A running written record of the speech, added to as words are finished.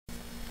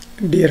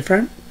Dear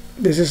friend,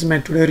 this is my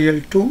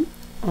tutorial 2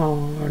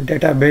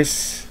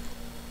 database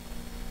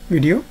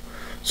video.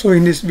 So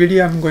in this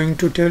video I'm going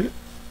to tell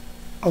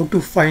how to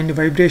find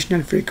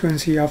vibrational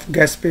frequency of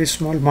gas phase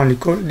small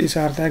molecule. These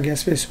are the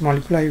gas phase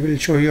molecule. I will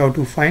show you how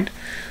to find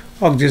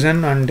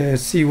oxygen and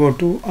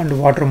CO2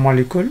 and water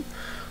molecule.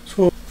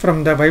 So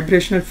from the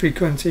vibrational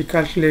frequency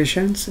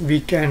calculations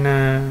we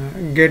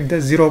can get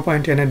the 0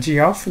 point energy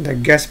of the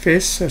gas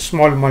phase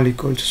small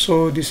molecules.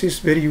 So this is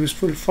very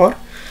useful for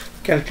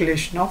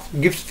calculation of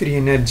Gibbs free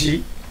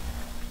energy.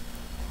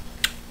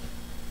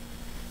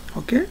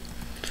 Okay,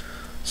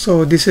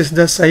 so this is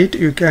the site.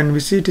 You can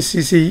visit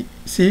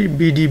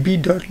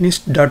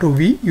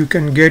ccbdb.nist.ov. you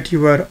can get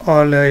your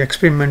all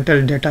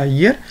experimental data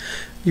here.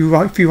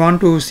 If you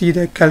want to see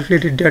the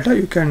calculated data,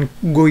 you can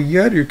go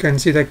here. You can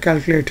see the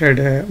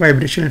calculated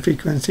vibrational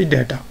frequency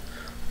data.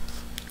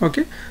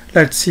 Okay,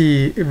 let's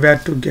see where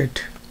to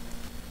get.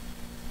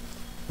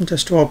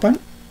 Just open,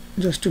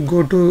 just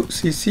go to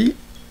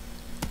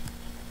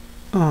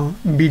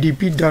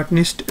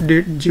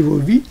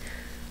bdp.nist.gov.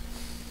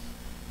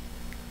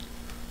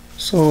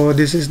 so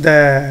this is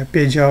the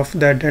page of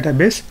the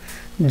database.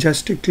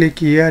 Just click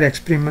here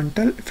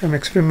experimental. From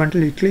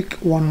experimental you click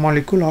one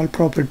molecule, all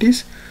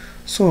properties.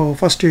 So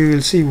first you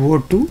will see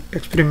O2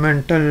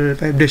 experimental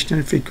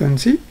vibrational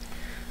frequency.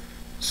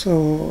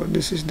 So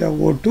this is the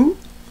O2.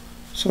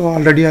 so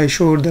already I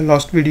showed the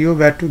last video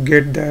where to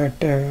get that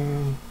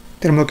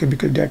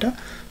thermochemical data.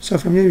 So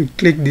from here you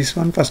click this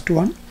one, first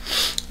one,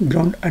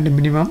 ground and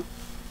minimum.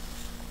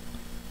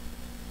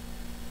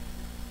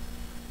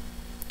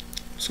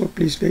 So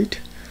please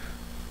wait.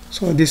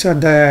 So these are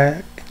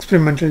the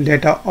experimental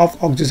data of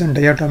oxygen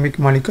diatomic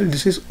molecule.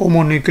 This is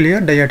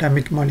homonuclear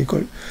diatomic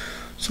molecule.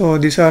 So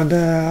these are the,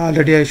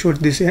 already I showed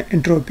this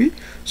entropy.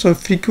 So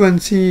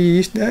frequency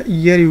is the,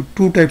 here you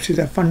two types is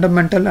the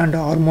fundamental and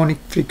harmonic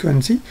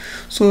frequency.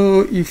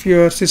 So if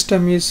your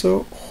system is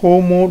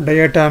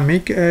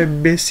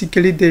homodiatomic,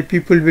 basically the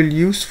people will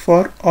use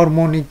for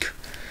harmonic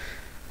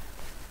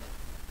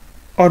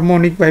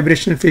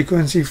vibrational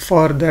frequency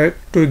for the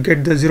to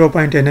get the 0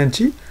 point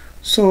energy.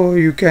 So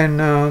you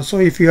can so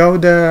if you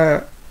have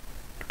the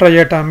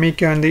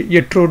triatomic and the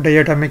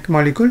heterodiatomic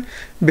molecule,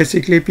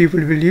 basically people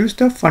will use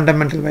the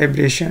fundamental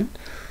vibration.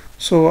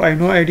 So I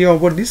no idea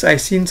about this. I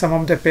seen some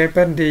of the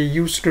paper they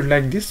used to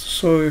like this.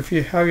 So if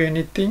you have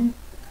anything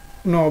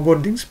know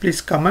about things,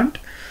 please comment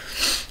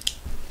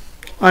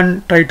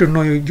and try to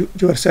know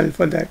yourself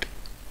for that.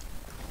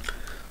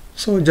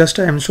 So just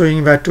I am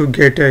showing where to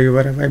get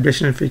your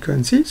vibrational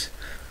frequencies.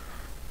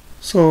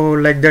 So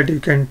like that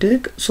you can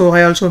take. So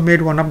I also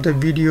made one of the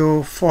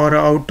video for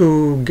how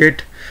to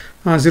get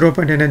 0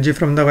 point energy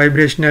from the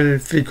vibrational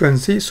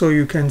frequency. So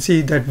you can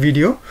see that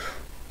video.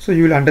 So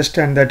you will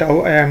understand that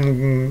how I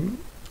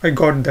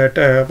got that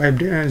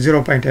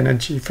 0 point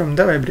energy from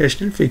the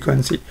vibrational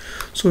frequency.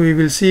 So we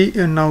will see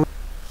now.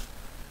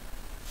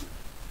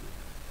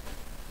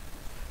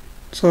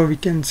 So we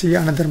can see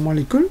another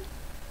molecule.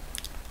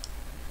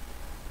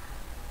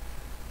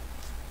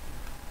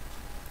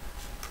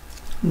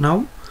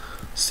 Now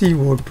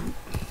CO2.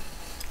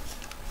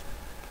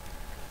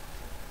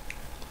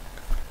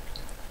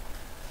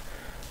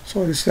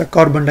 So this is a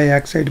carbon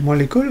dioxide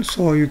molecule.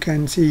 So you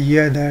can see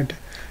here that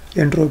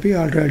entropy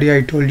already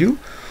I told you.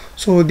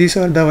 So these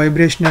are the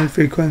vibrational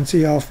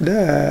frequency of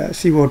the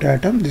CO2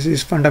 atom. This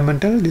is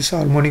fundamental, this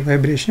harmonic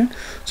vibration.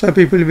 So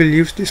people will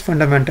use this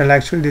fundamental.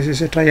 Actually this is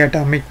a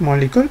triatomic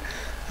molecule,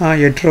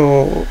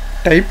 hetero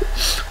type.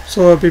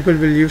 So people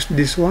will use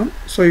this one.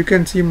 So you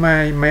can see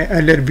my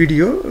earlier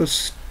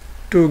videos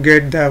to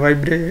get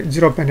the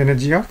 0 point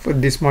energy of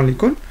this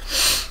molecule.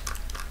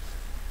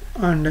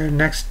 And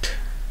next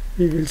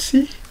we will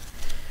see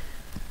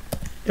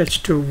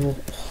H2O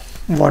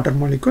water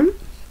molecule.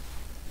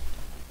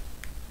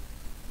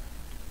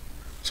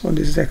 So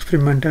this is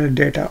experimental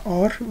data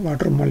or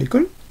water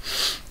molecule.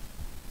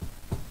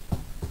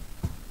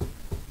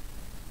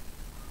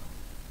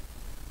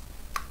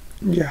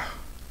 Yeah.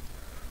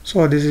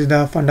 So this is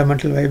the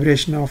fundamental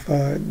vibration of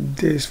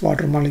this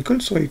water molecule.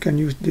 So you can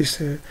use this,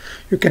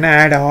 you can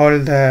add all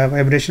the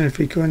vibrational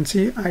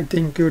frequency. I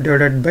think you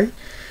divided by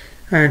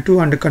 2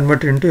 and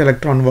convert it into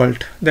electron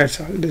volt. That's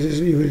all. This is,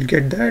 you will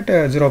get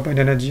that 0 point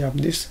energy of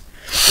this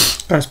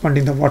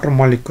corresponding the water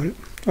molecule.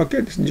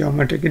 Okay, this is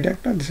geometric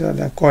data. These are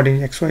the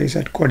coordinate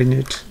XYZ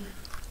coordinates.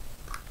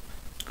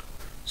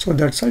 So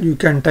that's all. You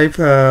can type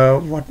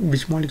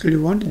which molecule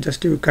you want.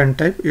 Just you can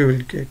type, you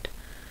will get.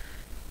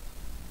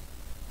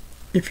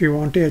 If you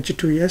want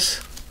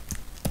H2S,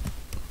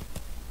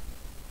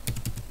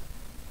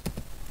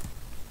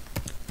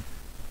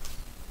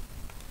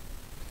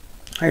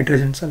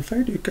 hydrogen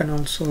sulfide, you can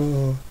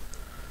also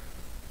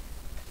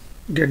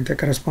get the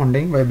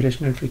corresponding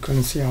vibrational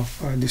frequency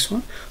of this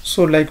one.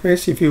 So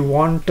likewise, if you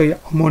want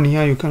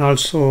ammonia, you can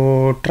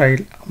also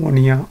try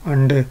ammonia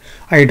and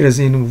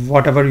hydrogen,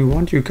 whatever you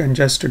want. You can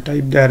just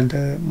type there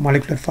the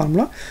molecular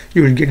formula.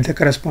 You will get the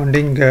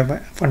corresponding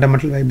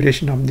fundamental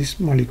vibration of this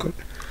molecule.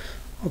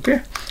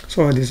 Okay,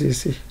 so this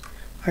is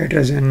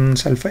hydrogen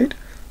sulfide.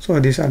 So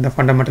these are the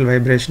fundamental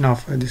vibration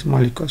of this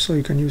molecule. So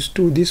you can use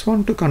this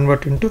one to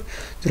convert into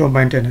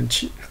 0.0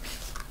 energy.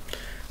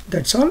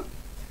 That's all.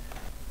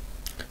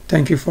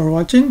 Thank you for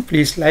watching.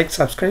 Please like,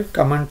 subscribe,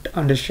 comment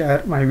and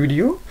share my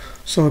video.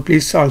 So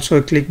please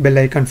also click bell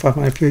icon for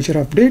my future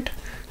update.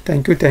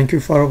 Thank you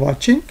for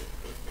watching.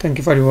 Thank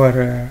you for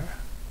your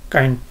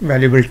kind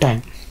valuable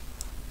time.